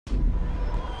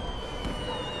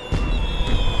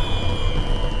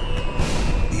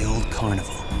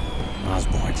carnival.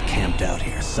 Osborn's camped out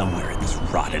here somewhere in this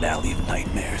rotted alley of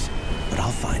nightmares. But I'll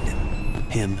find him.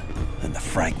 Him and the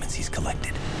fragments he's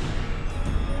collected.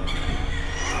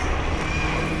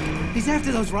 He's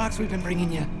after those rocks we've been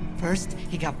bringing you. First,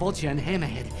 he got Vulture and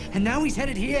Hammerhead, and now he's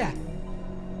headed here.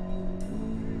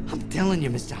 I'm telling you,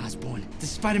 Mr. Osborn, the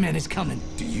Spider-Man is coming.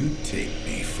 Do you take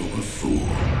me for a fool?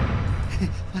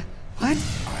 What?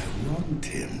 I want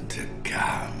him to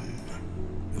come.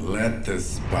 Let the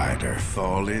spider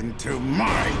fall into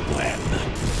my web.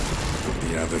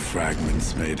 The other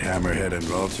fragments made Hammerhead and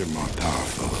Vulture more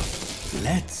powerful.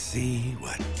 Let's see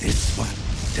what this one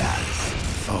does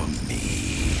for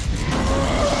me.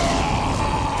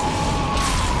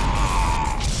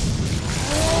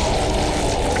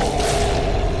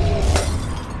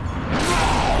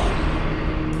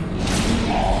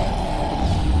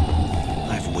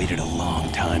 I've waited a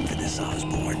long time for this,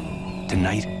 Osborn.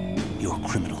 Tonight, your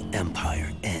criminal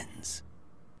empire ends.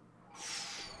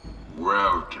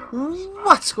 Welcome.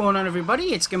 What's going on,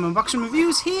 everybody? It's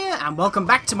GameUnboxingReviews here, and welcome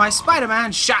back to my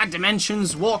Spider-Man Shattered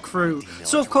Dimensions walkthrough.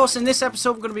 So, of course, in this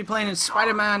episode, we're going to be playing as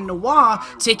Spider-Man Noir,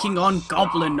 taking on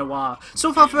Goblin Noir. So,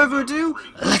 without further ado,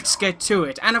 let's get to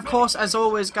it. And, of course, as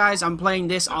always, guys, I'm playing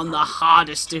this on the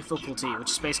hardest difficulty,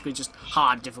 which is basically just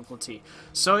hard difficulty.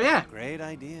 So, yeah. Great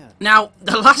idea. Now,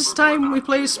 the last time we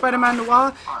played Spider-Man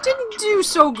Noir didn't do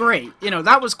so great. You know,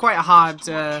 that was quite a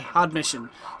hard mission.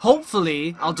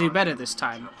 Hopefully, I'll do better this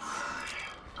time.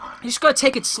 You just gotta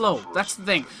take it slow. That's the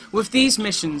thing. With these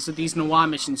missions, with these Noir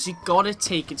missions, you gotta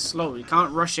take it slow. You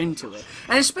can't rush into it.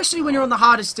 And especially when you're on the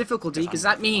hardest difficulty, because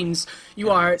that means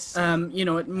you are, you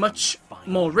know, at much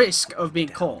more risk of being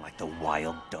caught. Like the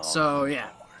wild dog. So, yeah.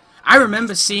 I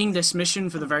remember seeing this mission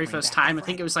for the very first time. I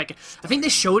think it was like, I think they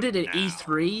showed it at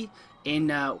E3 in,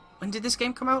 when did this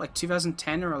game come out? Like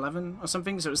 2010 or 11 or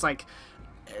something? So it was like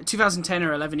 2010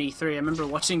 or 11 E3. I remember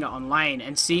watching it online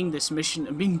and seeing this mission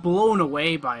and being blown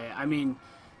away by it. I mean,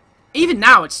 even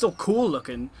now it's still cool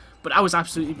looking, but I was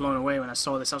absolutely blown away when I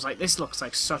saw this. I was like, this looks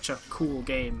like such a cool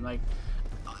game. Like,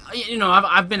 you know,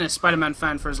 I've been a Spider-Man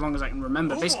fan for as long as I can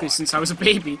remember, basically since I was a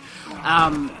baby.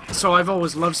 So I've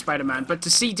always loved Spider-Man, but to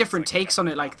see different takes on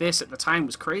it like this at the time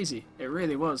was crazy. It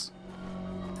really was.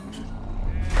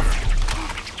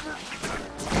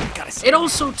 It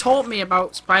also taught me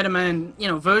about Spider-Man, you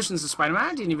know, versions of Spider-Man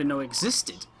I didn't even know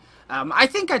existed. I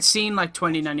think I'd seen like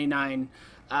 2099,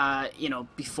 you know,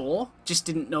 before, just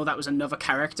didn't know that was another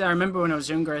character. I remember when I was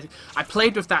younger, I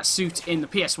played with that suit in the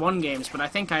PS1 games, but I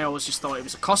think I always just thought it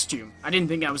was a costume. I didn't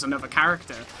think that was another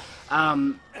character.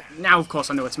 Now, of course,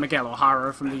 I know it's Miguel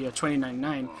O'Hara from the year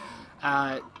 2099.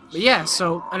 But yeah,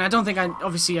 so, and I don't think I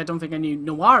knew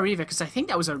Noir either, because I think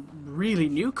that was a really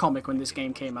new comic when this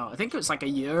game came out. I think it was like a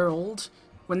year old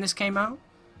when this came out.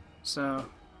 So,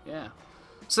 yeah.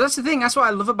 So that's the thing, that's what I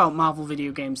love about Marvel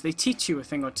video games. They teach you a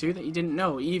thing or two that you didn't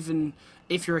know. Even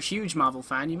if you're a huge Marvel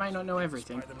fan, you might not know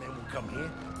everything. Spider-Man will come here.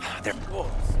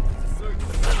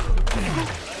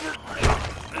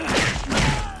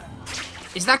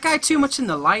 Is that guy too much in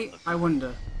the light? I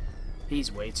wonder. He's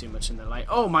way too much in the light.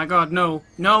 Oh my god, no.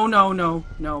 No, no, no,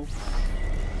 no.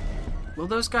 Will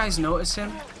those guys notice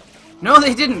him? No,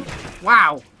 they didn't.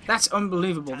 Wow. That's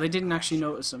unbelievable. They didn't actually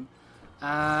notice him.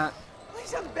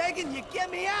 Please, I'm begging you,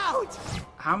 get me out!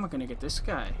 How am I gonna get this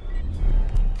guy?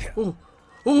 Oh,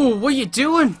 oh, what are you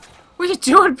doing? What are you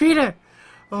doing, Peter?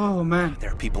 Oh, man.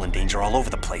 There are people in danger all over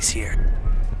the place here.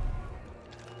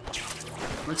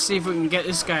 Let's see if we can get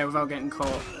this guy without getting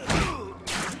caught.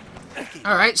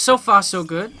 Alright, so far so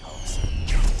good.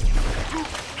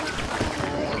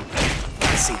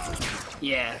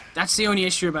 Yeah, that's the only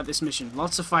issue about this mission.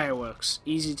 Lots of fireworks.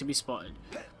 Easy to be spotted.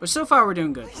 But so far we're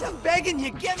doing good. I'm begging you,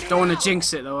 get me Don't want to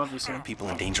jinx it though, obviously. People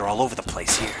in danger all over the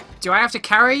place here. Do I have to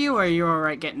carry you, or are you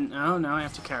alright getting... Oh, no, I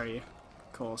have to carry you.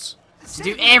 Of course. To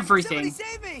do everything.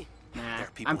 Save me! Nah,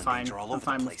 I'm fine. I'm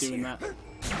fine with doing here. that.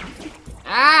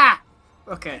 Ah!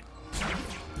 Okay.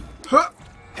 Huh.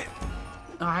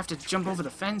 Oh, I have to jump over the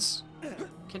fence.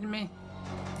 Kidding me?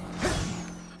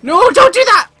 No, don't do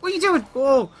that! What are you doing?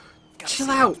 Whoa. Chill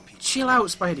out. Chill out,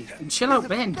 Spidey. And chill out,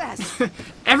 Ben.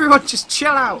 Everyone just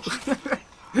chill out.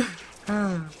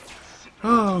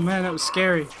 Oh, man, that was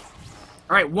scary.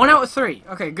 Alright, 1 out of 3.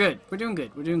 Okay, good. We're doing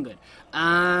good. We're doing good.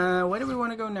 Where do we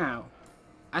want to go now?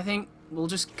 I think we'll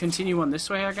just continue on this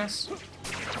way, I guess.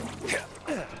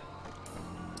 We'll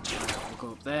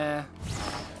go up there.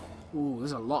 Ooh,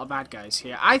 there's a lot of bad guys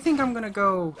here. I think I'm gonna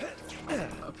go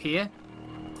up here.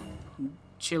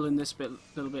 Chill in this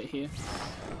little bit here.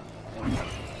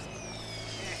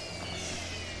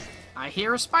 I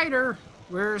hear a spider.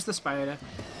 Where's the spider?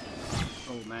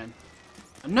 Oh man.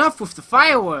 Enough with the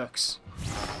fireworks!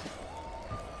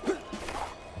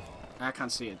 I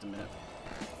can't see it at the minute.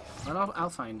 But I'll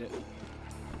find it.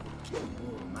 Oh,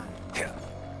 man.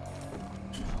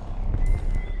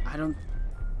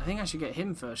 I think I should get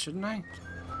him first, shouldn't I?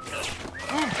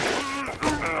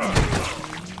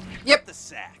 Yep! The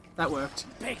sack. That worked.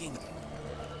 Begging.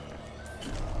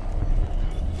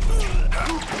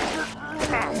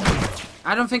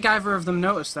 I don't think either of them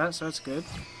noticed that, so that's good.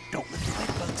 Don't let the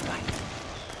bed bugs bite.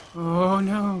 Oh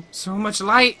no, so much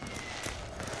light!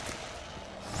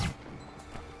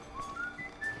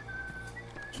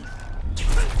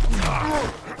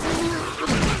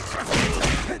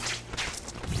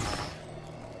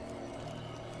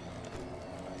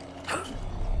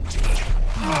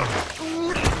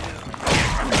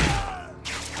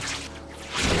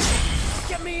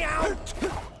 Get me out!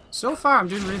 So far, I'm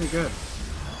doing really good.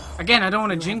 Again, I don't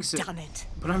want to jinx it, Done it.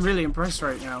 but I'm really impressed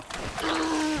right now.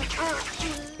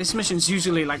 This mission's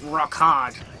usually like rock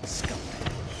hard.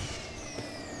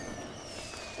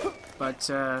 But,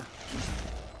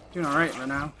 doing alright right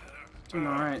now. Doing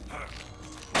alright.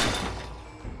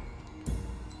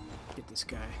 Get this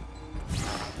guy.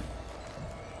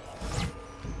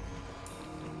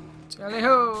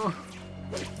 Tally-ho!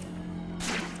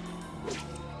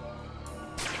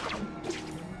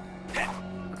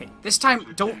 Okay, this time,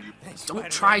 don't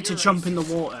try to jump in the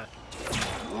water.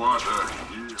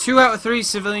 2 out of 3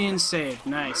 civilians saved.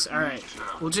 Nice. Alright.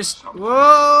 We'll just...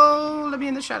 Whoa! Let me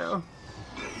in the shadow.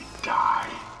 Die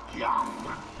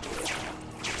young.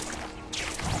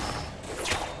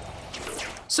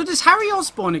 So does Harry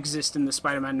Osborn exist in the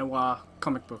Spider-Man Noir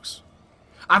comic books?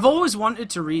 I've always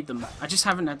wanted to read them. I just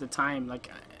haven't had the time. Like,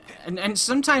 and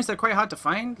sometimes they're quite hard to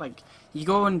find. Like, you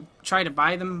go and try to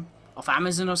buy them off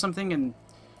Amazon or something, and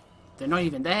they're not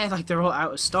even there. Like, they're all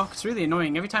out of stock. It's really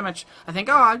annoying. Every time I think,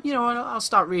 oh, you know, I'll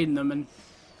start reading them, and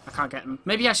I can't get them.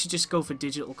 Maybe I should just go for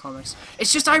digital comics.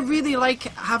 It's just I really like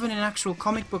having an actual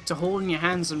comic book to hold in your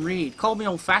hands and read. Call me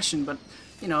old-fashioned, but,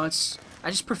 you know, I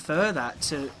just prefer that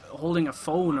to holding a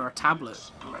phone or a tablet.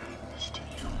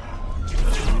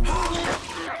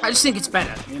 I just think it's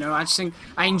better, you know. I just think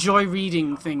I enjoy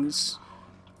reading things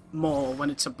more when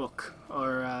it's a book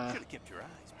or a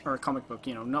comic book,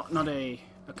 you know, not a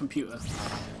computer.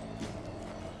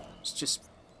 It's just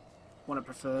what I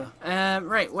prefer.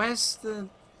 Right, where's the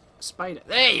spider?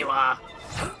 There you are!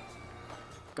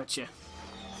 Gotcha.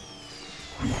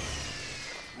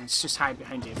 Let's just hide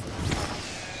behind you.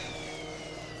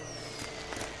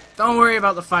 Don't worry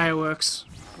about the fireworks.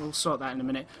 We'll sort that in a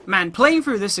minute. Man, playing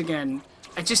through this again,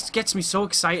 it just gets me so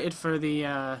excited for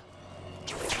the,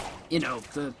 you know,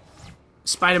 the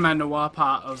Spider-Man Noir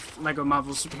part of LEGO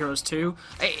Marvel Superheroes 2.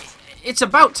 It's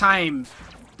about time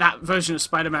that version of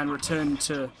Spider-Man returned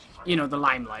to, you know, the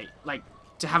limelight. Like,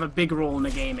 to have a big role in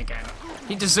the game again.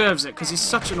 He deserves it, because he's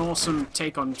such an awesome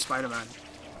take on Spider-Man.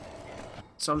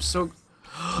 So I'm so...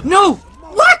 No!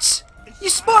 What?! You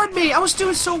spotted me! I was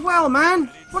doing so well, man!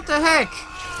 What the heck?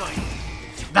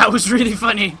 That was really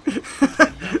funny.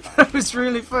 That was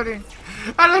really funny.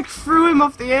 I, like, threw him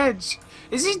off the edge.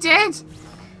 Is he dead?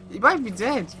 He might be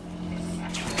dead.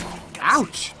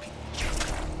 Ouch.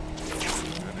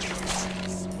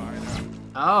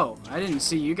 Oh, I didn't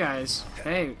see you guys.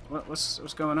 Hey, what's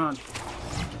going on?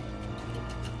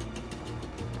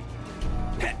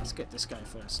 Let's get this guy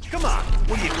first. Come on,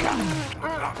 what do you got?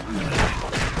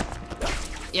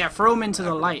 Yeah, throw him into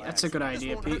the light. That's a good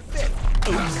idea, Pete.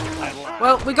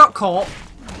 Well, we got caught.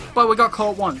 But we got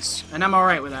caught once, and I'm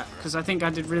alright with that, because I think I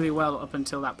did really well up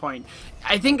until that point.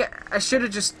 I think I should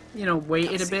have just, you know,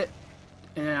 waited a bit,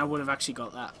 and then I would have actually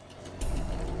got that.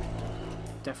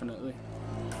 Definitely.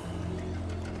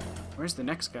 Where's the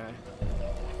next guy?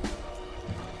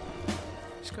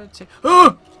 Just gotta take...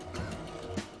 Oh!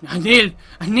 I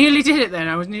nearly did it then.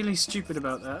 I was nearly stupid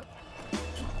about that.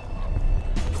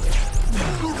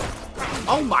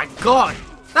 Oh my god!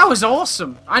 That was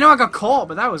awesome! I know I got caught,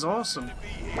 but that was awesome.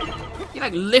 You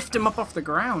like lift him up off the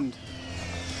ground.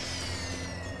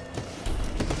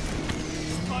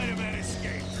 Spider-Man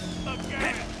escaped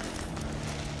again.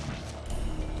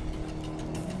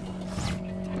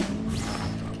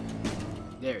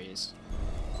 There he is.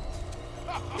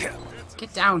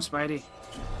 Get down, Spidey.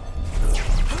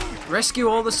 Rescue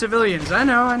all the civilians. I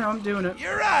know, I'm doing it.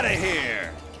 You're out of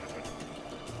here.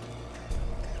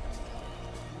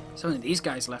 It's only these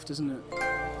guys left, isn't it?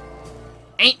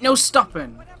 Ain't no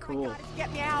stopping. Cool.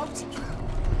 Get me out!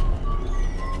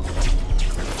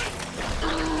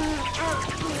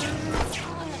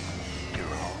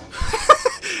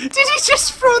 Did he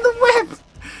just throw the web?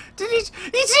 Did he?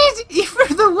 He did! He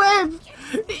threw the web!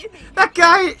 That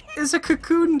guy is a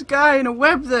cocooned guy in a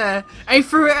web there. And he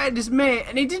threw it at his mate,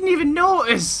 and he didn't even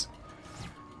notice.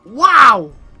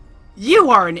 Wow! You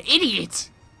are an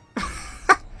idiot!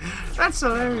 That's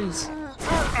hilarious.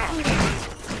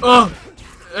 Oh!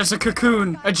 There's a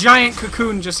cocoon. A giant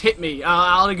cocoon just hit me.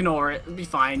 I'll ignore it. It'll be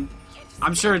fine.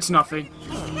 I'm sure it's nothing.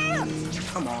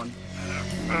 Come on.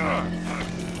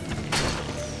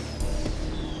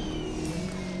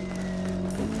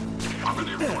 I'm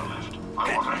an list.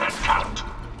 I want a head count.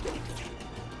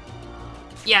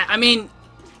 Yeah, I mean,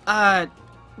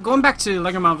 going back to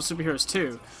LEGO Marvel Superheroes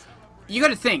 2, you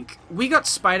gotta think, we got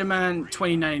Spider-Man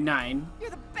 2099,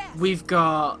 we've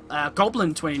got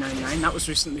Goblin 2099, that was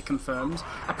recently confirmed,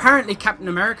 apparently Captain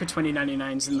America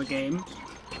 2099's in the game,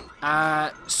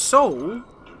 so,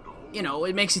 you know,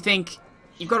 it makes you think,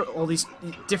 you've got all these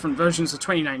different versions of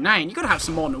 2099, you've got to have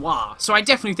some more noir, so I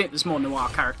definitely think there's more noir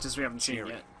characters we haven't seen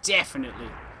yet, definitely.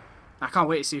 I can't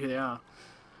wait to see who they are.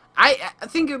 I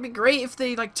think it would be great if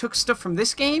they like took stuff from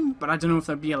this game, but I don't know if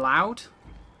they'd be allowed,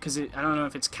 because I don't know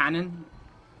if it's canon,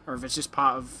 or if it's just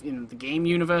part of, you know, the game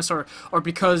universe, or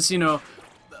because, you know,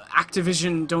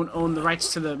 Activision don't own the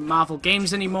rights to the Marvel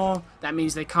games anymore. That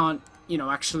means they can't, you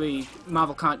know, actually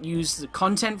Marvel can't use the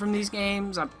content from these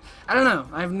games. I don't know.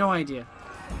 I have no idea.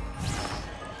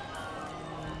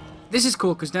 This is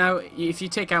cool because now if you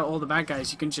take out all the bad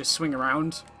guys, you can just swing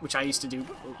around, which I used to do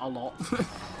a lot.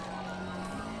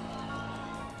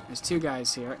 There's two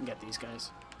guys here. I can get these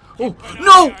guys. Oh,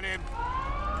 no!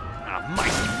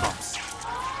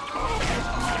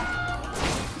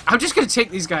 I'm just gonna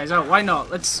take these guys out. Why not?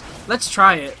 Let's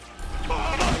try it.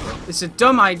 It's a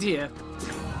dumb idea,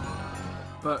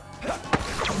 but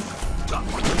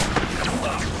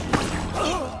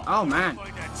oh man.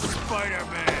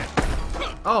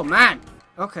 Oh man.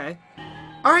 Okay.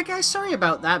 Alright guys, sorry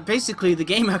about that. Basically, the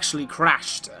game actually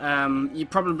crashed. You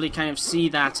probably kind of see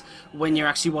that when you're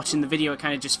actually watching the video, it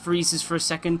kind of just freezes for a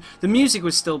second. The music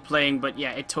was still playing, but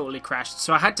yeah, it totally crashed.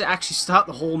 So I had to actually start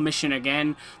the whole mission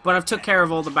again, but I've took care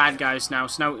of all the bad guys now,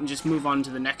 so now we can just move on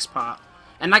to the next part.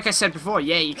 And like I said before,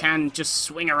 yeah, you can just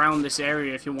swing around this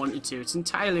area if you wanted to. It's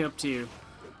entirely up to you.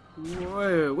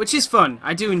 Whoa, which is fun.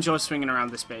 I do enjoy swinging around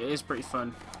this bit. It is pretty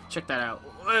fun. Check that out.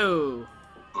 Whoa.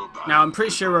 Now, I'm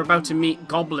pretty sure we're about to meet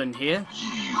Goblin here.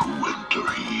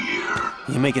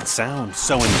 You make it sound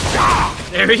so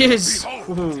There he is!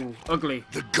 Ooh, ugly.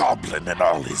 The Goblin in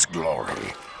all his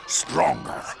glory.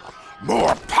 Stronger.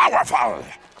 More powerful.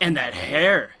 And that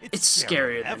hair. It's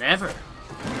scarier than ever.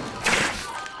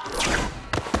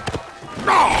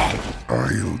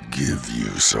 I'll give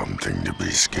you something to be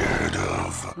scared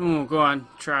of. Oh, go on.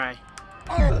 Try.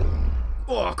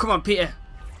 Oh, come on, Peter.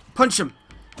 Punch him.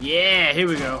 Yeah, here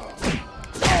we go.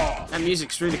 That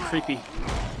music's really creepy.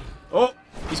 Oh,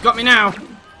 he's got me now.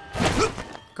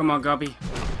 Come on, Gobby.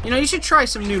 You know, you should try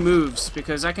some new moves,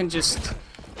 because I can just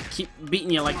keep beating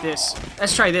you like this.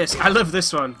 Let's try this. I love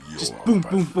this one. Just boom,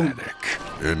 boom, boom.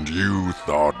 And you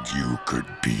thought you could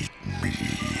beat me.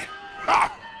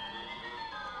 Ha!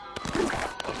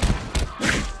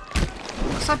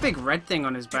 What's that big red thing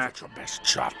on his back? Your best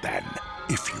shot then,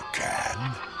 if you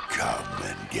can. Come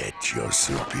and get your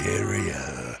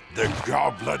superior. The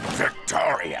Goblin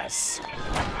victorious.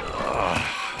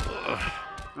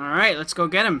 Alright, let's go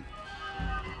get him.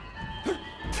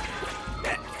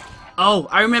 Oh,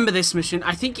 I remember this mission.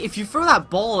 I think if you throw that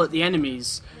ball at the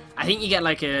enemies, I think you get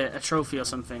like a trophy or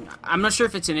something. I'm not sure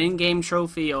if it's an in-game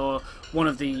trophy or one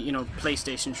of the, you know,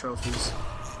 PlayStation trophies.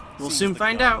 We'll soon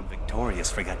find out. Victorious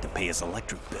forgot to pay his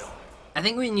electric bill. I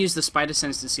think we can use the spider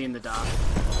sense to see in the dark.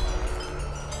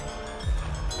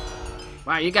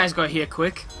 Wow, you guys got here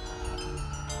quick.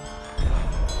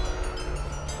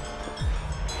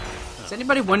 Is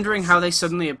anybody wondering how they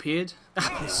suddenly appeared?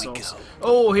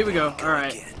 Oh, here we go.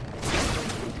 Alright.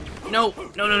 No.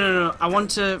 I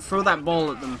want to throw that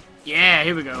ball at them. Yeah,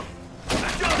 here we go.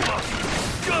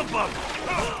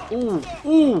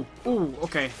 Ooh.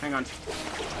 Okay, hang on.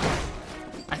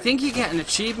 I think you get an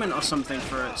achievement or something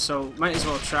for it, so might as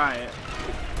well try it.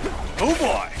 Oh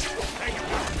boy!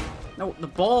 No, the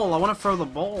ball. I want to throw the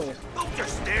ball.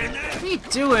 What are you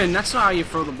doing? That's not how you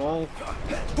throw the ball.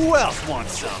 Who else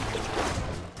wants some?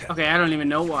 Okay, I don't even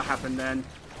know what happened then.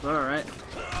 But alright.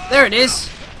 There it is!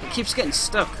 It keeps getting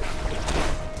stuck.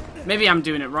 Maybe I'm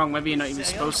doing it wrong. Maybe you're not even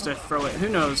supposed to throw it. Who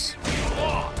knows?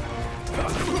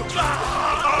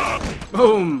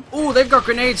 Boom! Ooh, they've got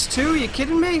grenades too? Are you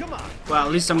kidding me? Well,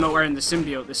 at least I'm not wearing the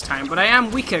symbiote this time. But I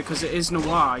am weaker because it is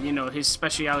Noir. You know, his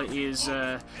speciality is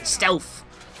stealth.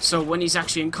 So when he's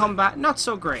actually in combat, not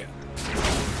so great.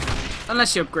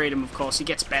 Unless you upgrade him, of course. He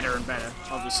gets better and better,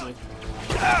 obviously.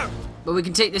 But we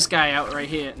can take this guy out right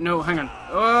here. No, hang on.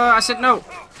 Oh, I said no.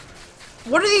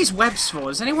 What are these webs for?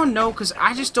 Does anyone know? Because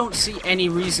I just don't see any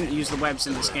reason to use the webs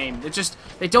in this game.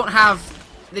 They don't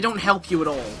help you at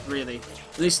all, really.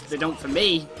 At least they don't for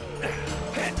me.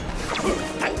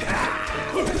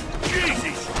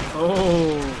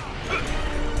 Oh.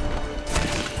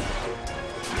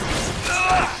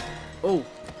 Oh.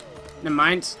 Never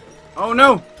mind. Oh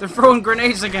no! They're throwing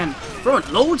grenades again. Throwing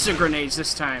loads of grenades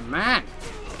this time, man.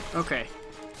 Okay.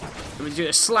 Let me do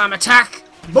a slam attack.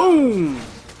 Boom!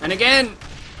 And again.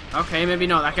 Okay, maybe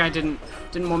not. That guy didn't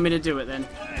want me to do it then.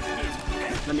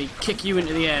 Let me kick you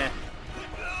into the air.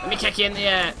 Let me kick you in the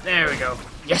air. There we go.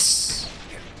 Yes!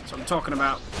 That's what I'm talking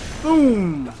about.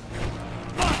 Boom!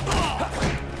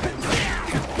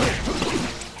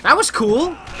 That was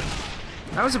cool.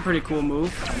 That was a pretty cool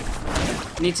move.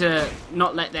 I need to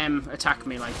not let them attack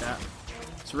me like that.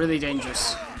 It's really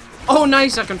dangerous. Oh,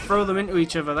 nice! I can throw them into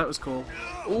each other. That was cool.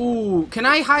 Ooh, can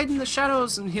I hide in the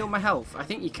shadows and heal my health? I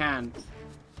think you can.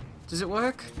 Does it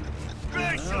work?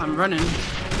 Well, I'm running.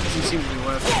 Doesn't seem to be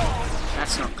working.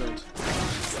 That's not good.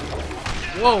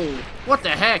 Whoa! What the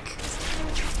heck?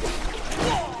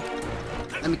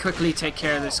 Let me quickly take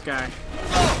care of this guy.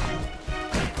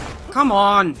 Come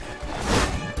on!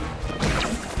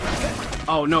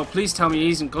 Oh no, please tell me he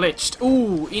isn't glitched.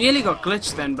 Ooh, he nearly got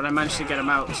glitched then, but I managed to get him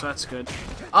out, so that's good.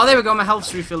 Oh, there we go, my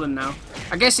health's refilling now.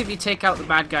 I guess if you take out the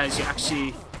bad guys, it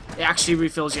actually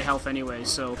refills your health anyway,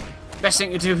 so best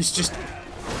thing to do is just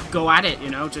go at it, you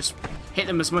know, just hit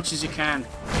them as much as you can.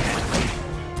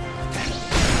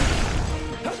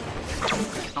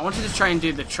 I wanted to try and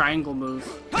do the triangle move.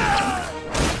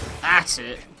 That's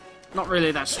it. Not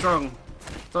really that strong.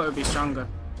 Thought it would be stronger.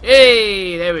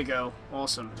 Hey, there we go.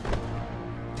 Awesome.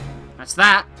 That's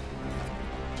that.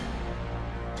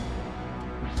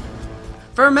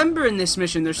 If I remember in this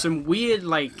mission, there's some weird,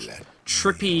 like,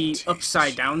 trippy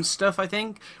upside down stuff, I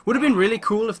think. Would have been really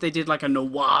cool if they did like a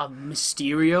Noir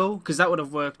Mysterio, because that would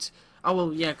have worked. Oh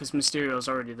well, yeah, because Mysterio's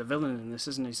already the villain in this,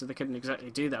 isn't he? So they couldn't exactly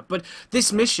do that. But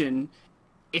this mission,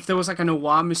 if there was like a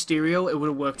Noir Mysterio, it would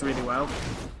have worked really well.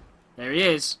 There he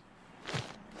is.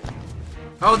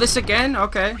 Oh, this again?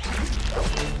 Okay.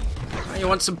 You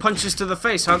want some punches to the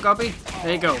face, huh, Gobby?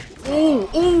 There you go. Ooh,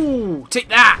 ooh! Take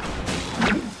that!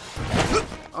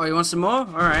 Oh, you want some more?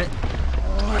 Alright.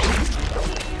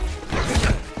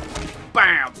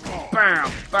 Bam!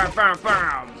 Bam! Bam! Bam!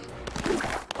 Bam!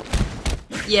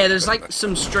 Yeah, there's like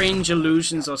some strange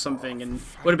illusions or something, and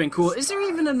would have been cool. Is there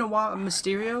even a Noir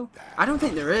Mysterio? I don't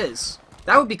think there is.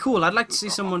 That would be cool. I'd like to see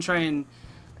someone try and...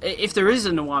 If there is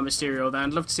a Noir Mysterio, then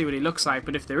I'd love to see what he looks like.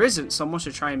 But if there isn't, someone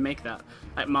should try and make that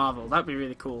at Marvel. That'd be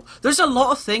really cool. There's a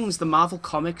lot of things the Marvel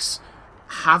Comics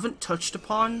haven't touched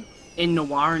upon in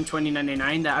Noir in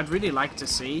 2099 that I'd really like to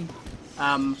see.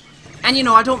 And, you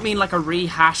know, I don't mean like a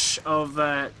rehash of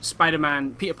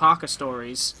Spider-Man Peter Parker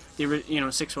stories, the, you know,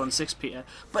 616 Peter,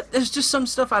 but there's just some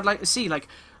stuff I'd like to see. Like,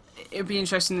 it'd be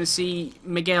interesting to see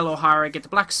Miguel O'Hara get the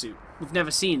black suit. We've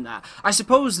never seen that. I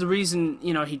suppose the reason,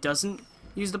 you know, he doesn't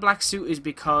use the black suit is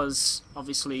because,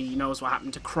 obviously, he knows what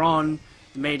happened to Kron,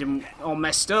 it made him all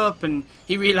messed up, and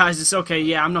he realizes, okay,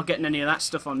 yeah, I'm not getting any of that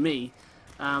stuff on me.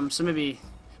 So maybe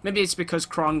it's because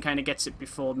Kron kind of gets it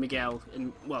before Miguel,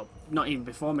 and well, not even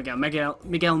before Miguel.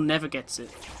 Miguel never gets it.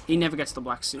 He never gets the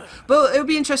black suit. But it would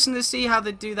be interesting to see how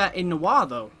they do that in Noir,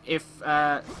 though, if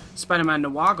Spider-Man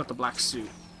Noir got the black suit.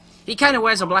 He kind of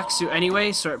wears a black suit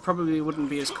anyway, so it probably wouldn't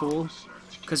be as cool,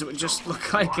 because it would just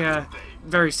look like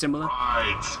very similar.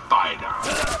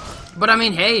 But I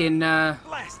mean, hey, in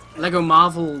Lego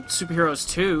Marvel Superheroes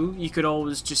 2, you could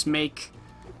always just make,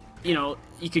 you know,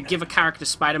 you could give a character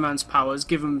Spider-Man's powers,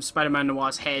 give him Spider-Man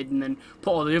Noir's head, and then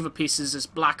put all the other pieces as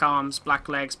black arms, black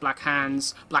legs, black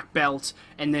hands, black belt,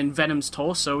 and then Venom's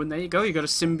torso, and there you go, you got a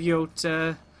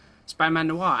symbiote Spider-Man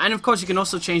Noir. And of course you can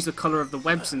also change the color of the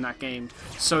webs in that game,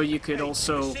 so you could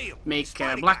also make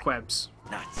black webs,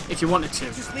 if you wanted to.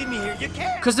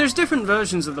 Because there's different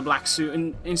versions of the black suit,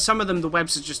 and in some of them the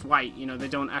webs are just white, you know, they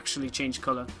don't actually change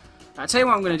color. I'll tell you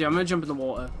what I'm going to do, I'm going to jump in the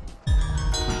water,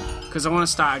 because I want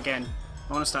to start again.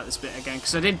 I want to start this bit again,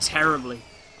 because I did terribly.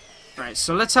 Right,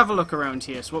 so let's have a look around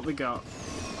here. So what we got?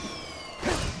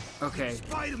 Okay.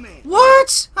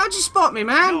 What? How'd you spot me,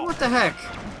 man? What the heck?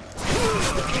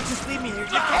 You can't just leave me here. You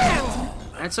can't!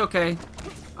 That's okay.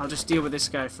 I'll just deal with this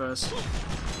guy first.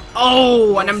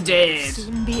 Oh, and I'm dead.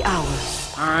 Soon be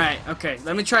ours. Alright, okay.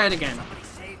 Let me try it again.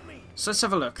 So let's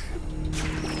have a look.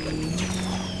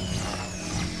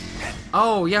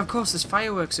 Oh, yeah, of course, there's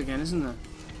fireworks again, isn't there?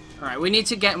 Alright, we need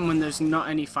to get them when there's not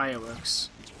any fireworks.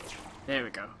 There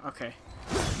we go, okay.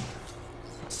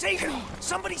 Save me!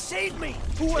 Somebody save me!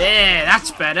 Yeah,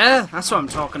 that's better. That's what I'm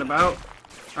talking about.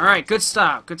 Alright, good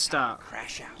start. Good start.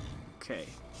 Crash out. Okay.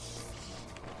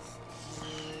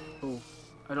 Oh,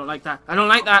 I don't like that. I don't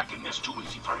like that. It's too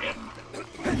easy for him.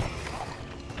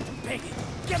 Piggy,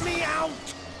 get me out!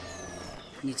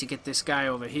 Need to get this guy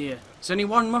over here. Is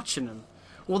anyone watching him?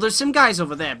 Well, there's some guys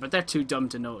over there, but they're too dumb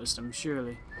to notice them,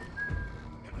 surely.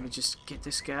 Let me just get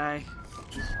this guy.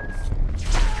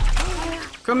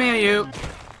 Come here, you.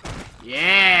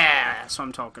 Yeah, that's what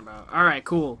I'm talking about. Alright,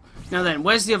 cool. Now then,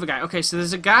 where's the other guy? Okay, so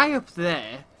there's a guy up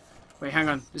there. Wait, hang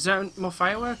on. Is there more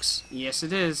fireworks? Yes,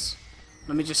 it is.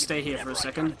 Let me just stay here for a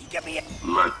second. Get me out!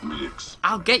 Let me explain.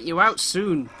 I'll get you out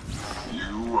soon.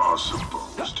 You are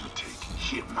supposed to take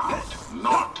him out,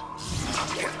 not the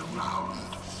other way around.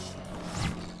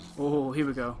 Oh, here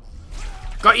we go.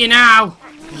 Got you now!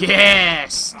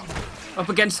 Yes! Up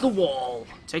against the wall.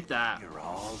 Take that. You're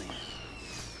all in.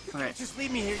 Alright. Just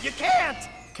leave me here. You can't!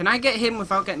 Can I get him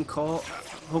without getting caught?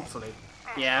 Hopefully.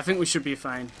 Yeah, I think we should be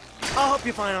fine. I'll help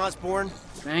you find Osborn.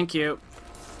 Thank you.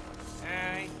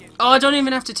 Oh, I don't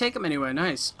even have to take him anywhere.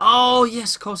 Nice. Oh,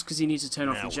 yes, of course, because he needs to turn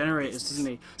off the generators, doesn't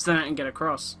he? So then I can get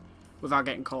across without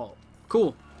getting caught.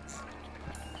 Cool.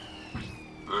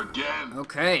 Again.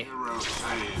 Okay. Hero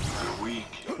saves the weak.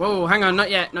 Whoa, hang on.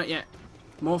 Not yet. Not yet.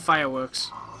 More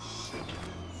fireworks.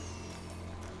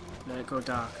 Let it go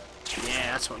dark.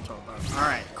 Yeah, that's what I'm talking about.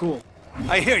 Alright, cool.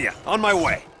 I hear you. On my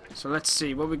way. So let's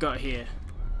see what we got here.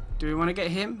 Do we want to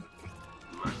get him?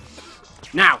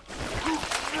 Now!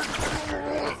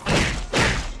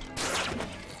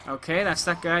 Okay, that's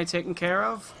that guy taken care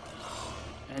of.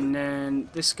 And then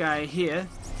this guy here.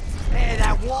 Hey,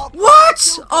 that wall.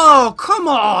 What? Oh, come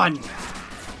on!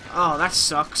 Oh, that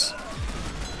sucks.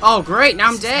 Oh, great, now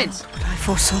I'm dead. I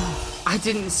foresaw. I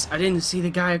didn't see the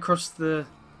guy across the...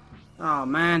 Oh,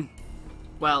 man.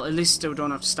 Well, at least still don't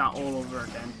have to start all over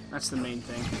again. That's the main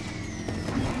thing.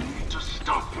 You need to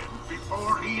stop him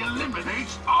before he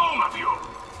eliminates all of you.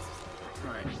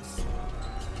 Alright.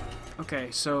 Okay,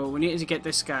 so we need to get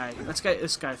this guy. Let's get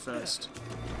this guy first.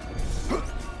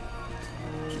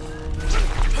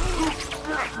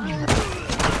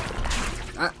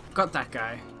 Got that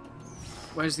guy.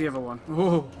 Where's the other one?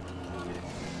 Whoa.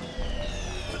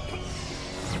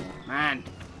 Man.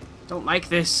 Don't like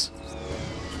this.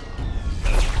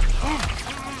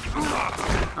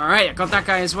 Alright, I got that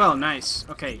guy as well. Nice.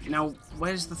 Okay, now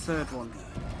where's the third one?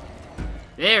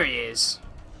 There he is.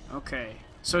 Okay.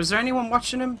 So is there anyone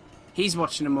watching him? He's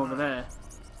watching him over there.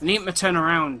 I need him to turn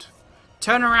around.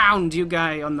 Turn around, you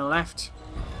guy on the left.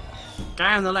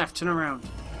 Guy on the left, turn around.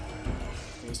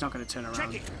 He's not going to turn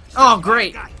around. Oh,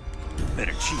 great.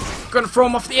 Better cheat. Gonna throw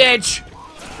him off the edge.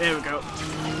 There we go.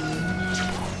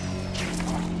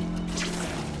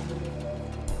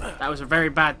 That was a very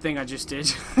bad thing I just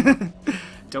did.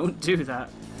 Don't do that.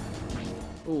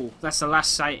 Ooh, that's the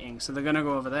last sighting, so they're gonna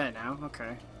go over there now.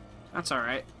 Okay. That's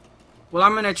alright. Well,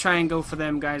 I'm gonna try and go for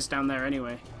them guys down there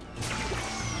anyway.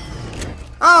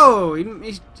 Oh!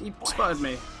 He spotted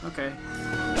me. Okay.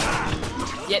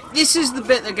 Yeah, this is the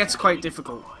bit that gets quite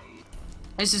difficult.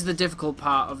 This is the difficult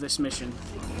part of this mission.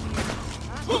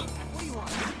 I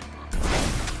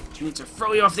need to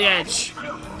throw you off the edge.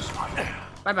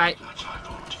 Bye-bye.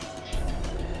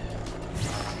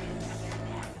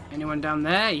 Anyone down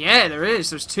there? Yeah, there is.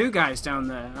 There's two guys down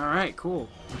there. Alright, cool.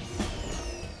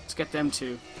 Let's get them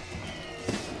two.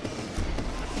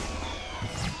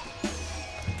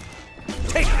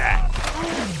 Take that.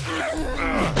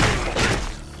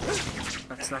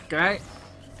 That's that guy.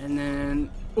 And then...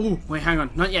 Oh, wait, hang on.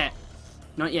 Not yet.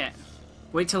 Not yet.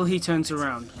 Wait till he turns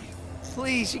around.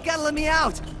 Please, you gotta let me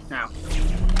out. Now.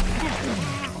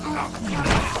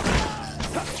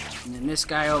 And then this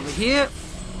guy over here.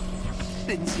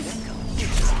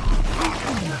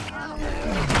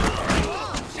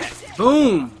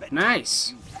 Boom!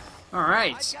 Nice.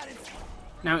 Alright.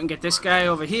 Now we can get this guy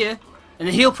over here. And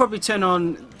then he'll probably turn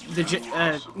on the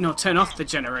turn off the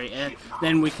generator.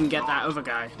 Then we can get that other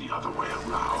guy. The other way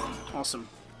around. Awesome.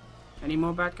 Any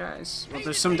more bad guys? Well,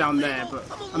 there's some down there, but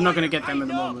I'm not going to get them at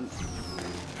the moment.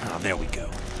 Oh, there we go.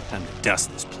 Time to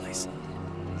dust this place.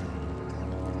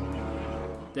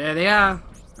 There they are.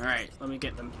 Alright, let me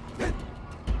get them.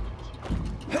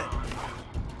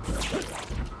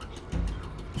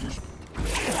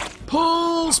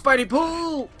 Pull! Spidey,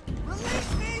 pull!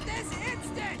 Release me this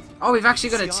instant. Oh, we've actually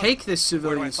got to take this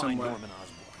civilian Find somewhere. Norman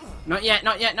Osborn. Not yet,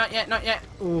 not yet, not yet, not yet.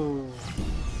 Ooh.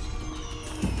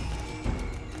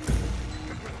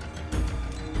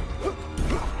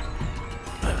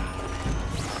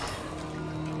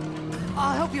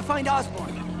 I'll help you find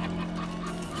Osborn.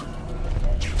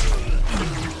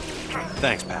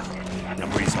 Thanks, pal.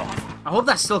 Numbery's off. I hope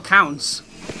that still counts.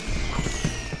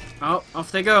 Oh,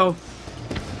 off they go.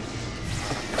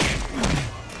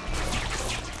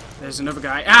 There's another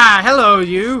guy. Ah, hello,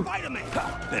 you.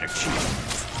 Better cheat.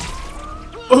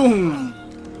 Boom.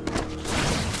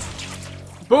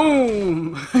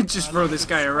 Boom. Just throw this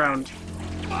guy around.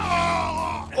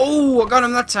 Oh, I got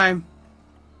him that time.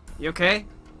 You okay?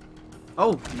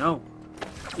 Oh, no.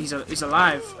 He's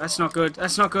alive. That's not good.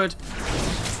 That's not good.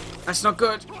 That's not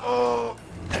good. Oh.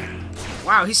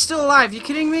 Wow, he's still alive. You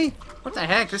kidding me? What the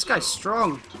heck? This guy's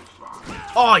strong.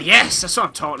 Oh, yes. That's what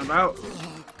I'm talking about.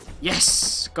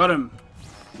 Yes. Got him.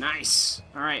 Nice.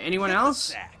 Alright, anyone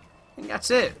else? I think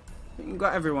that's it. I think we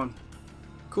got everyone.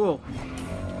 Cool.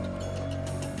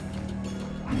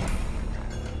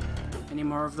 Any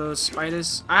more of those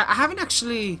spiders? I haven't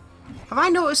actually... Have I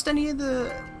noticed any of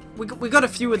the... We got a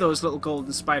few of those little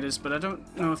golden spiders, but I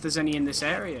don't know if there's any in this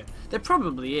area. There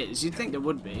probably is. You'd think there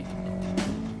would be.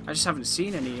 I just haven't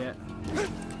seen any yet.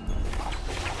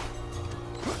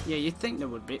 Yeah, you'd think there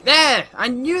would be. There! I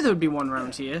knew there would be one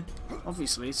around here.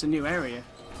 Obviously, it's a new area.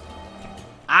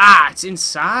 Ah, it's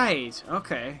inside.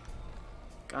 Okay.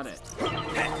 Got it. There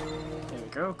we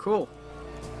go. Cool.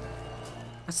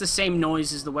 That's the same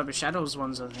noise as the Web of Shadows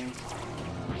ones, I think.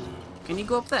 Can you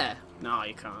go up there? No,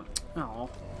 you can't. Oh.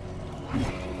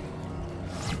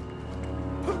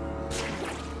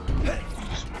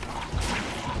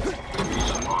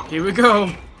 Here we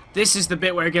go. This is the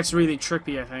bit where it gets really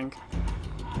trippy, I think.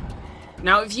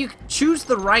 Now, if you choose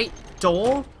the right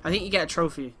door, I think you get a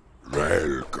trophy.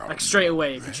 Welcome. Like straight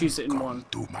away, if you choose it in one.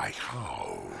 To my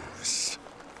house.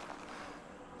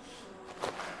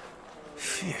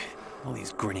 Phew. All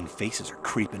these grinning faces are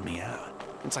creeping me out.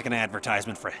 It's like an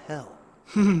advertisement for hell.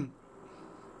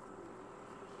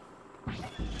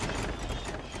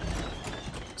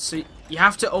 So, you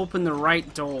have to open the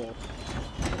right door.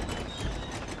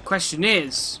 Question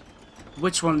is,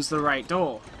 which one's the right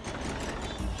door?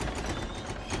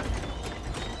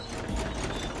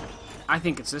 I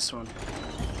think it's this one.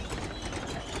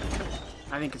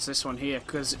 I think it's this one here,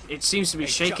 because it seems to be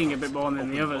shaking a bit more than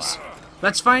the others.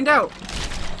 Let's find out!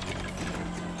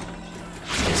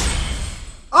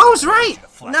 Oh, I was right!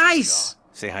 Nice!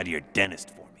 Say hi to your dentist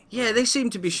for me. Yeah, they seem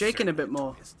to be shaking a bit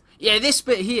more. Yeah, this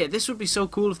bit here, this would be so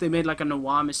cool if they made like a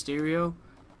Noir Mysterio.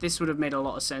 This would have made a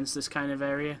lot of sense, this kind of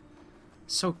area.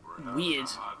 So weird.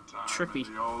 Trippy.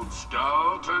 The old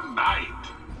stall tonight.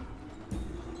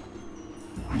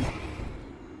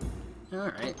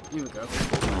 Alright, here we go.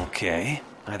 Okay.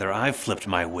 Either I've flipped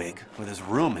my wig, or this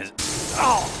room has...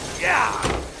 Oh, yeah!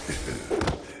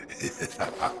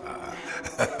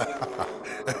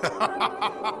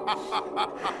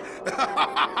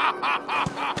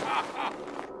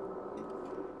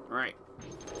 Right.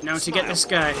 Now to get this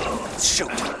guy.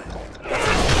 Showtime.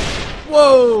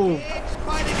 Whoa!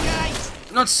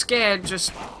 Not scared,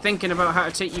 just thinking about how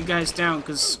to take you guys down,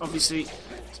 because obviously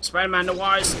Spider-Man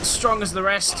Noir is as strong as the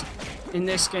rest in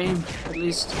this game, at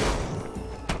least.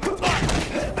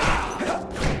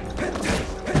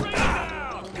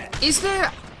 Is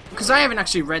there... Because I haven't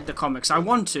actually read the comics. I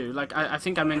want to. Like, I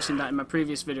think I mentioned that in my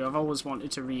previous video. I've always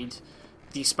wanted to read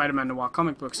the Spider-Man Noir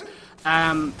comic books.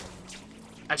 I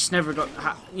just never got...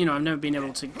 You know, I've never been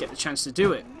able to get the chance to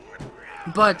do it.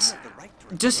 But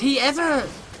does he ever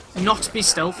not be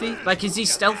stealthy? Like, is he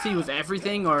stealthy with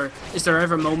everything? Or is there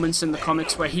ever moments in the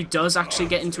comics where he does actually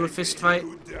get into a fist fight?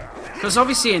 Because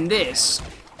obviously in this,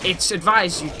 it's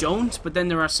advised you don't. But then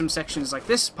there are some sections like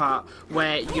this part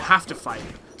where you have to fight.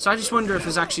 So I just wonder if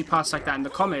there's actually parts like that in the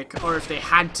comic, or if they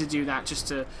had to do that just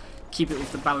to keep it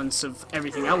with the balance of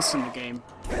everything else in the game.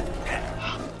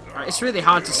 Alright, it's really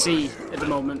hard to see at the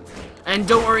moment. And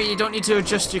don't worry, you don't need to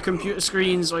adjust your computer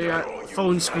screens or your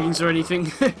phone screens or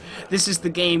anything. This is the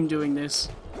game doing this.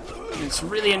 And it's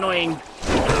really annoying.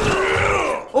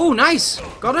 Oh, nice!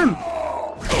 Got him!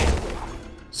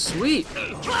 Sweet!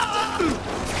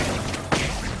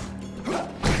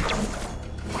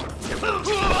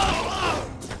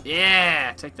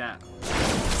 Yeah, take that.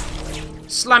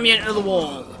 Slam you into the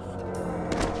wall.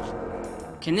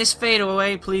 Can this fade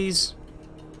away, please?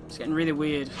 It's getting really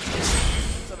weird.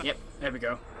 Yep, there we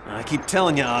go. I keep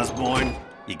telling you, Osborn,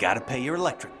 you gotta pay your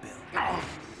electric bill. Now,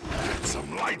 get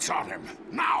some lights on him.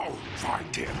 Now,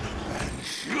 find him and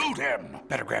shoot him.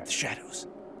 Better grab the shadows.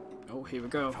 Oh, here we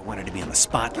go. I wanted to be in the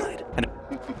spotlight. And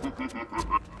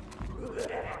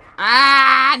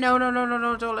Ah! No, no, no, no,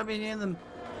 no, don't let me near them.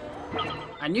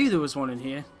 I knew there was one in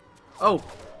here. Oh.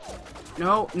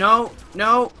 No, no,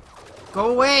 no.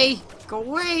 Go away. Go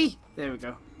away. There we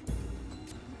go.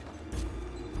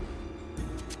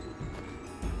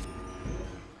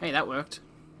 Hey, that worked.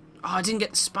 Oh, I didn't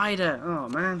get the spider. Oh,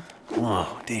 man.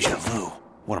 Whoa, deja vu.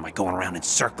 What, am I going around in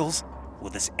circles?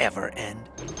 Will this ever end?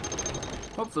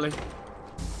 Hopefully.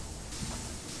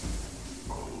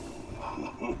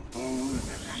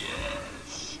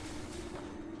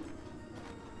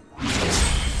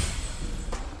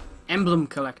 Emblem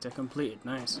collector completed.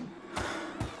 Nice.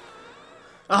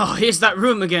 Oh, here's that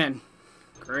room again.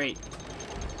 Great.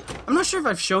 I'm not sure if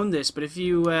I've shown this, but if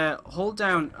you hold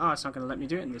down... Oh, it's not going to let me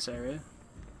do it in this area.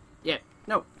 Yeah,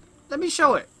 no. Let me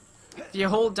show it. If you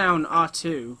hold down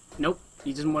R2... Nope,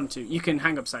 he doesn't want to. You can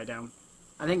hang upside down.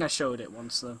 I think I showed it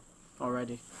once, though,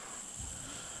 already.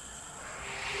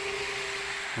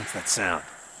 What's that sound?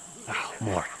 Oh,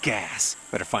 more gas.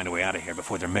 Better find a way out of here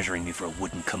before they're measuring me for a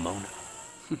wooden kimono.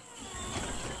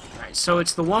 Right, so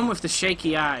it's the one with the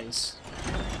shaky eyes.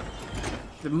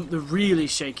 The really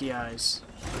shaky eyes.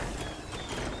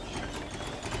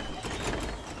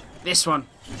 This one.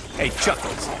 Hey,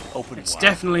 Chuckles, open It's wide.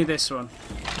 definitely this one.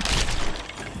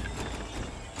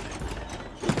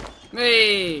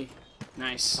 Hey!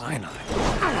 Nice. Finally.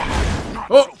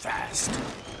 Oh! So fast.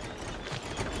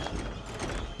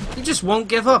 You just won't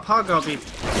give up, huh, Gobby?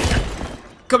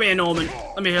 Come here, Norman.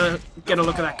 Let me get a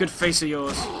look at that good face of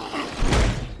yours.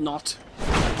 Not.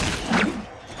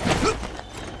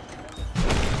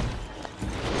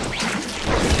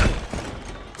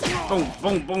 Boom,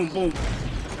 boom, boom, boom.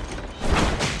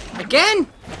 Again?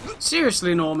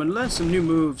 Seriously, Norman, learn some new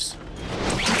moves.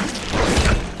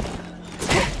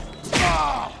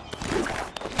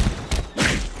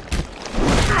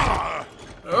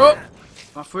 Oh!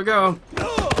 Off we go.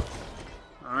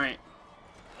 Alright.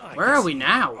 Where are we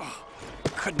now?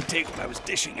 Couldn't take what I was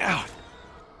dishing out.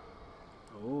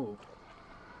 Oh.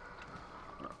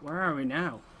 Where are we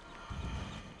now?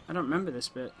 I don't remember this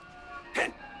bit.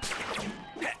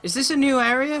 Is this a new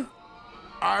area?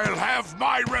 I'll have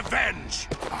my revenge.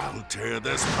 I'll tear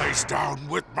this place down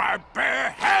with my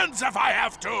bare hands if I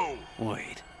have to.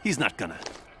 Wait, he's not gonna...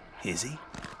 Is he?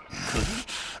 Could he?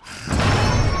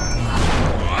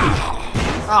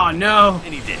 Oh no!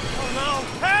 And he did. Oh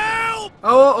no! Help!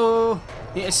 Oh,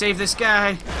 need to save this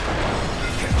guy.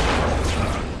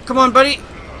 Come on, buddy.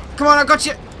 Come on, I got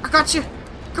you. I got you.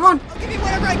 Come on. Give me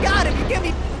whatever I got if you give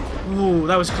me... Ooh,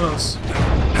 that was close.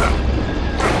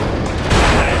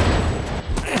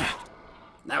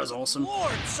 That was awesome.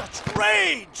 Lord, such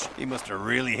rage! He must have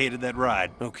really hated that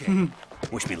ride. Okay.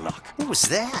 Wish me luck. What was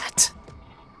that?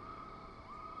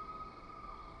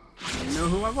 I didn't know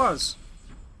who I was.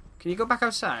 Can you go back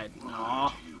outside?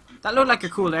 Aw. That looked like a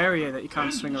cool area that you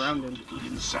can't swing around in.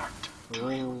 Insect. Oh.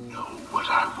 Know what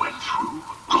I went through?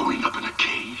 Growing up in a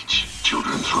cage,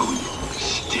 children throwing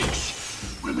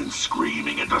sticks, women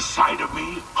screaming at the sight of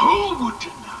me. Who would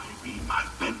deny me my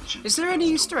vengeance? Is there any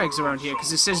Easter eggs around here?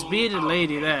 Because it says bearded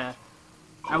lady there.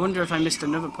 I wonder if I missed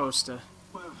another poster.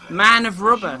 Man of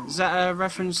Rubber. Is that a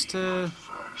reference to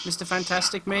Mr.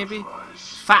 Fantastic, maybe?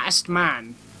 Fattest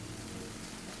man.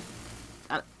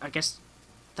 I guess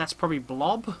that's probably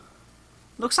Blob?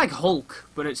 Looks like Hulk,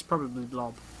 but it's probably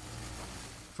Blob.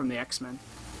 From the X-Men.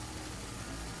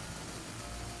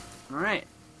 Alright,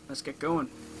 let's get going.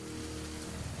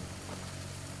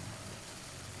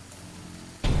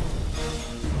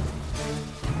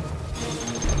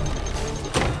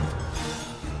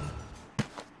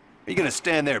 Are you gonna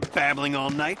stand there babbling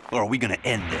all night, or are we gonna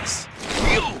end this?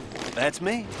 That's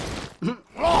me.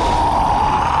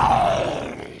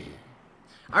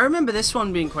 I remember this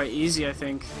one being quite easy, I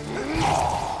think.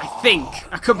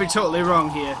 I could be totally wrong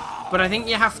here. But I think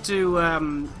you have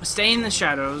to stay in the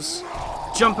shadows,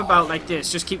 jump about like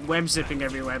this, just keep web zipping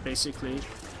everywhere, basically.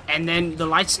 And then the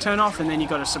lights turn off, and then you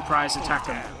got to surprise attack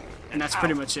them. And that's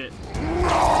pretty much it.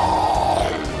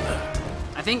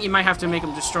 I think you might have to make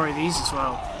them destroy these as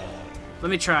well. Let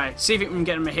me try. See if you can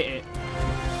get them to hit it.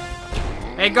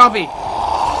 Hey, Gobby!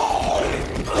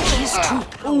 He's too...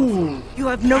 Ooh. You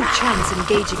have no chance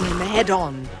engaging him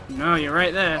head-on. No, you're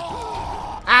right there.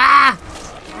 Ah!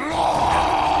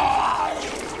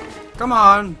 Come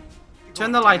on.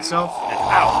 Turn the lights off.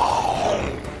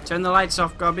 Turn the lights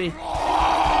off, Gobby.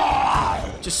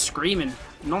 Just screaming.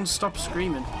 Non-stop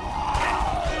screaming.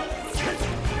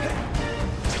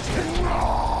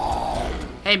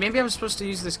 Hey, maybe I was supposed to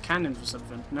use this cannon for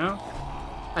something. No?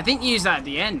 I think you use that at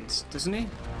the end, doesn't he?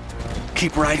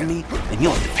 Keep riding me, and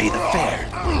you'll have to pay the fare.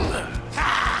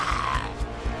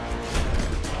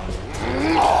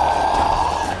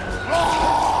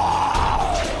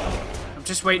 I'm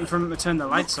just waiting for him to turn the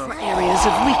lights off. For areas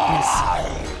of weakness.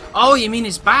 Oh, you mean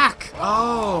his back?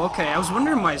 Oh, okay. I was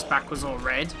wondering why his back was all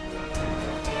red.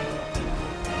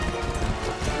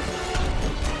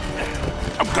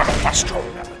 I'm gonna bust your...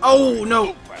 Oh,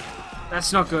 no.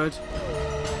 That's not good.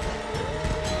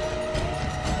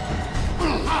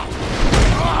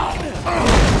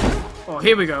 Oh,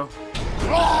 here we go.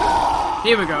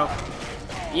 Here we go.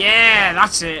 Yeah,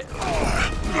 that's it.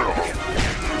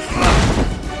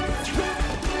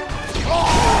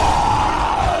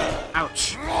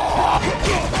 Ouch.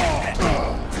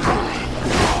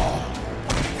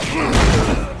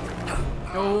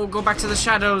 Oh, go back to the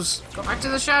shadows. Go back to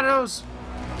the shadows.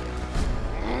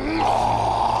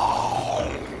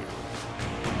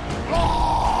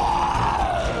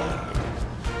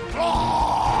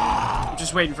 I'm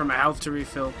just waiting for my health to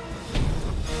refill.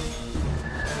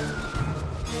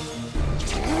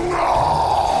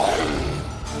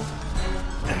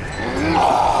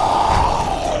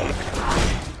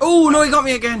 Oh, no, he got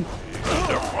me again.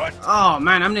 Oh,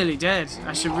 man, I'm nearly dead.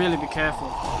 I should really be careful.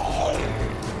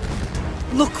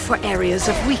 Look for areas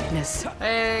of weakness.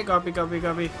 Hey, Gobby, Gobby,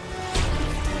 Gobby.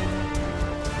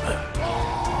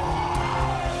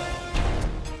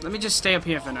 Let me just stay up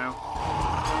here for now.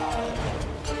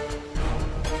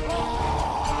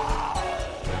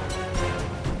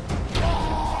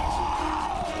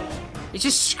 He's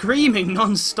just screaming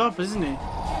non-stop, isn't he?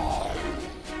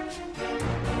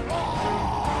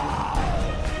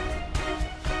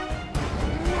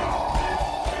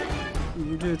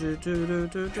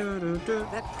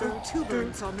 That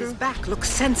protuberance on his back looks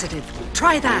sensitive.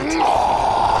 Try that.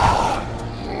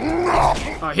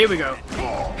 Oh, here we go.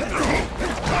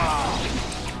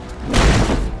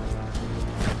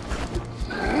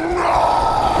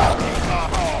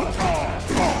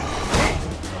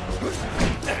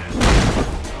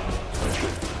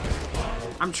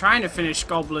 I'm trying to finish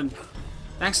Goblin.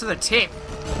 Thanks for the tip.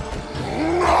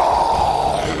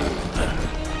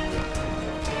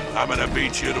 I'm gonna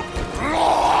beat you to...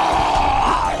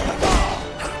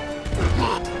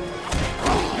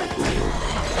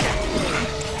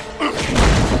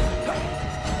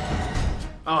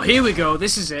 Oh, here we go.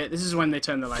 This is it. This is when they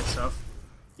turn the lights off.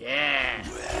 Yeah.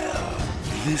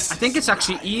 This I think it's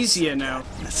actually easier now.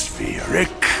 atmospheric.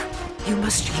 You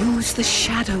must use the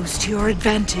shadows to your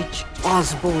advantage.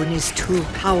 Osborn is too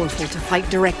powerful to fight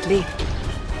directly.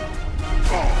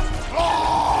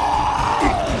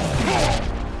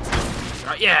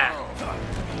 Yeah.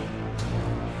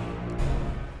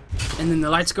 And then the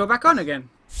lights go back on again.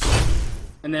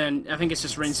 And then I think it's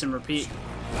just rinse and repeat.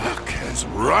 Luck has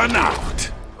run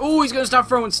out. Oh, he's gonna start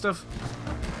throwing stuff.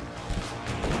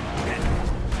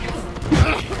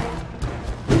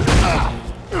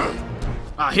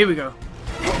 Ah, here we go.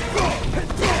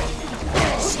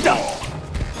 Stop.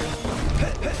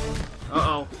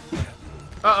 Uh-oh.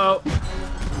 Uh-oh.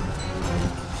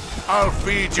 I'll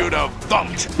feed you to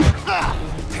Vult.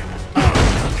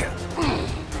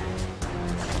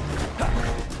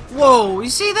 Whoa, you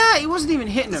see that? He wasn't even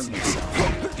hitting him.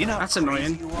 You know, That's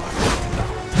annoying.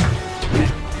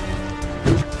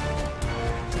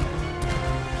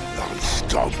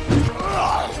 Stop.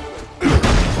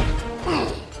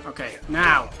 Okay,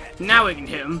 now we can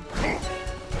hit him.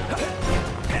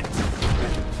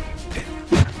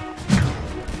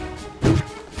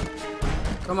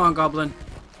 Come on, Goblin.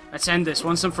 Let's end this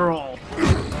once and for all.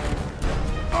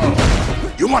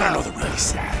 You want to know the really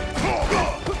sad?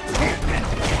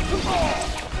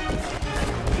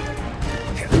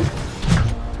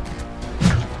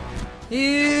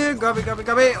 Here, Gobby, Gobby,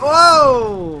 Gobby.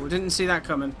 Whoa! Didn't see that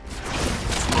coming.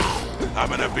 I'm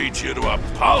gonna beat you to a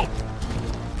pulp.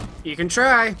 You can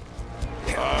try.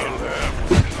 I'll have...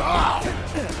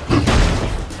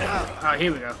 Oh,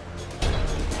 here we go.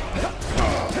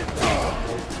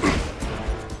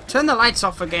 Turn the lights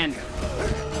off again.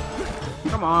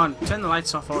 Come on, turn the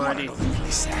lights off already. Really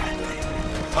sad.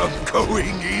 I'm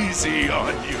going easy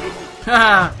on you.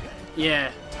 Haha,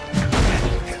 yeah.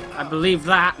 I believe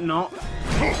that, not.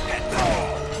 I'll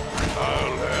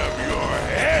have your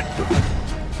head.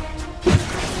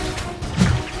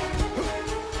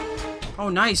 Oh,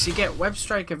 nice, you get web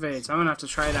strike evades. I'm gonna have to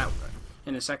try that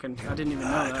in a second. I didn't even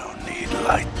know I that. don't need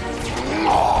light.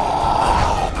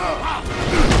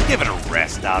 give it a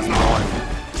rest, Osborn.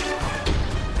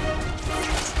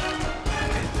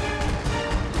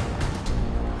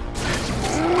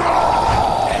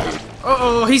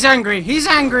 Uh-oh, he's angry. He's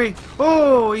angry.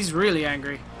 Oh, he's really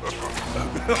angry.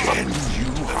 Can you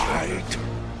hide?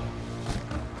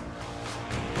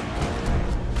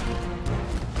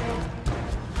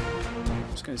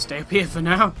 I'm just gonna stay up here for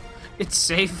now. It's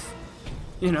safe.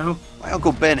 You know. My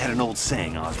Uncle Ben had an old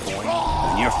saying, Osborn,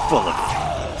 and you're full of it.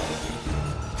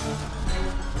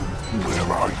 Where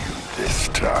are you this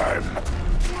time?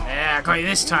 Yeah, I got you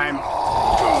this time.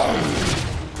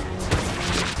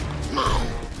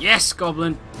 Yes,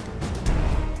 Goblin.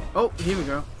 Oh, here we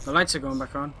go. The lights are going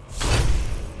back on.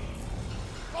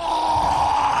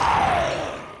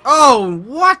 Oh,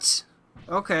 what?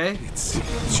 Okay.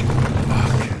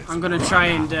 I'm gonna try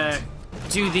and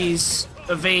do these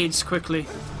evades quickly.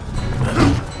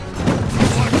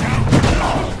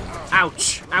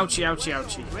 Ouch. Ouchie, ouchie,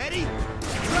 ouchie. Ready?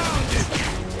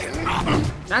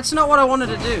 That's not what I wanted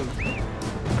to do.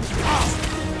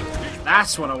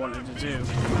 That's what I wanted to do.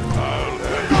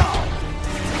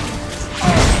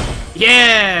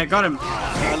 Yeah, got him.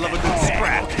 I love a good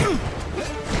scrap.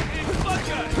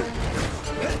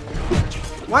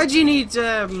 Why do you need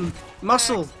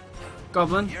muscle,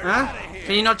 Goblin? Huh?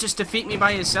 Can you not just defeat me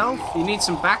by yourself? You need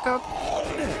some backup?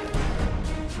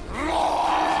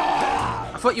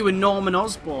 I thought you were Norman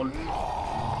Osborn.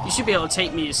 You should be able to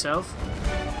take me yourself.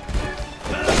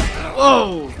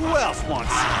 Whoa! Who else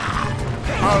wants?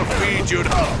 I'll feed you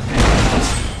now.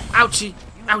 Ouchie!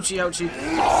 Ouchie, ouchie.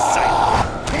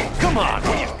 Come on.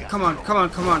 Come on, come on,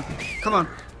 come on. Come on.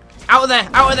 Out of there!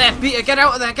 Out of there! Peter, get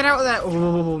out of there! Get out of there!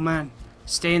 Oh, man.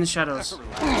 Stay in the shadows.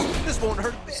 This won't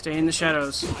hurt a bit. Stay in the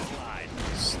shadows.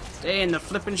 Stay in the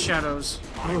flippin' shadows.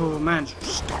 Oh, man.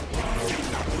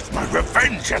 With my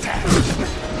revenge attack.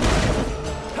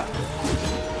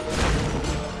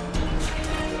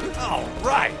 All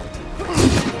right.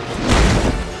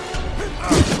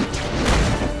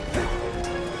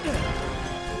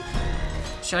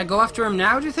 Should I go after him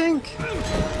now, do you think?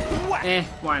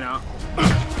 Why not?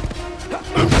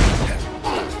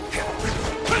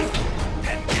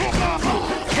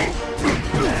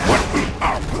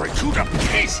 I'll break you to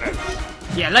pieces.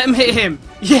 Yeah, let him hit him.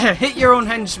 Yeah, hit your own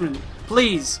henchman.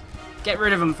 Please. Get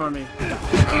rid of him for me.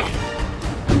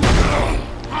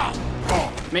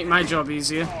 Make my job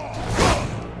easier.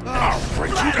 I'll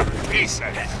break you to pieces.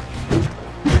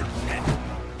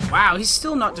 Wow, he's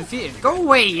still not defeated. Go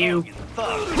away, you.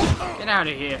 Get out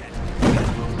of here.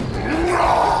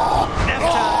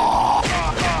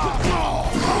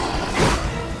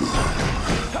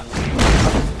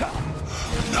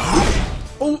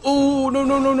 Oh, no,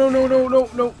 no, no, no, no, no, no,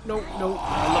 no, no, no.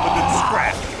 I love a good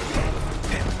scrap.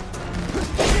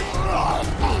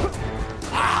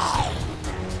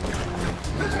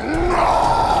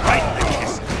 Right in the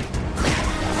kiss.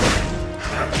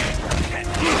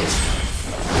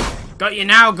 Got you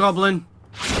now, Goblin.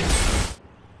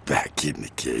 Back in the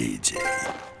cage,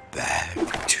 eh? Back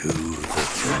to the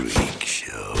freak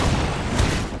show.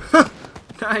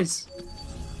 Nice.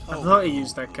 I thought he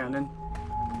used that cannon.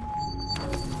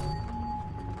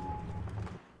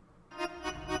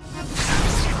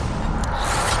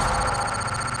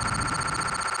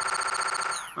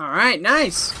 Alright,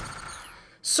 nice.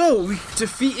 So, we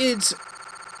defeated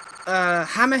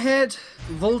Hammerhead,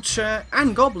 Vulture,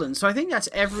 and Goblin. So I think that's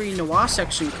every Noir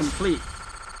section complete.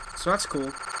 So that's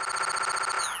cool.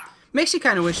 Makes you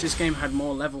kind of wish this game had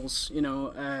more levels, you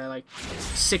know, like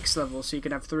 6 levels, so you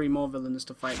could have 3 more villains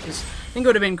to fight. Because I think it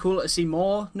would have been cool to see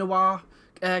more Noir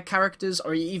characters,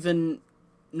 or even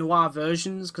Noir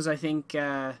versions. Because I think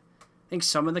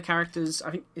some of the characters,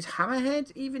 is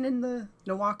Hammerhead even in the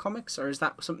Noir comics, or is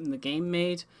that something the game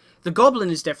made? The Goblin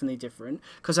is definitely different,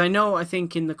 because I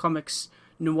think in the comics,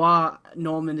 Noir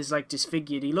Norman is like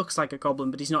disfigured. He looks like a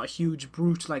goblin, but he's not a huge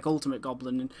brute like Ultimate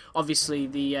Goblin. And obviously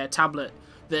the tablet,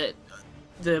 the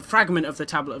fragment of the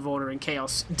Tablet of Order and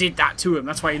Chaos did that to him.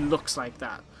 That's why he looks like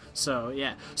that. So,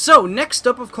 yeah. So, next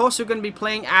up, of course, we're going to be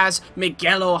playing as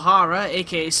Miguel O'Hara,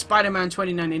 aka Spider-Man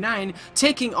 2099,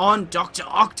 taking on Dr.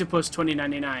 Octopus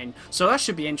 2099. So, that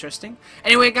should be interesting.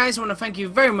 Anyway, guys, I want to thank you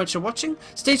very much for watching.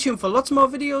 Stay tuned for lots more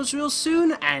videos real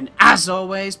soon. And, as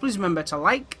always, please remember to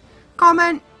like,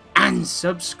 comment, and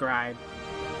subscribe.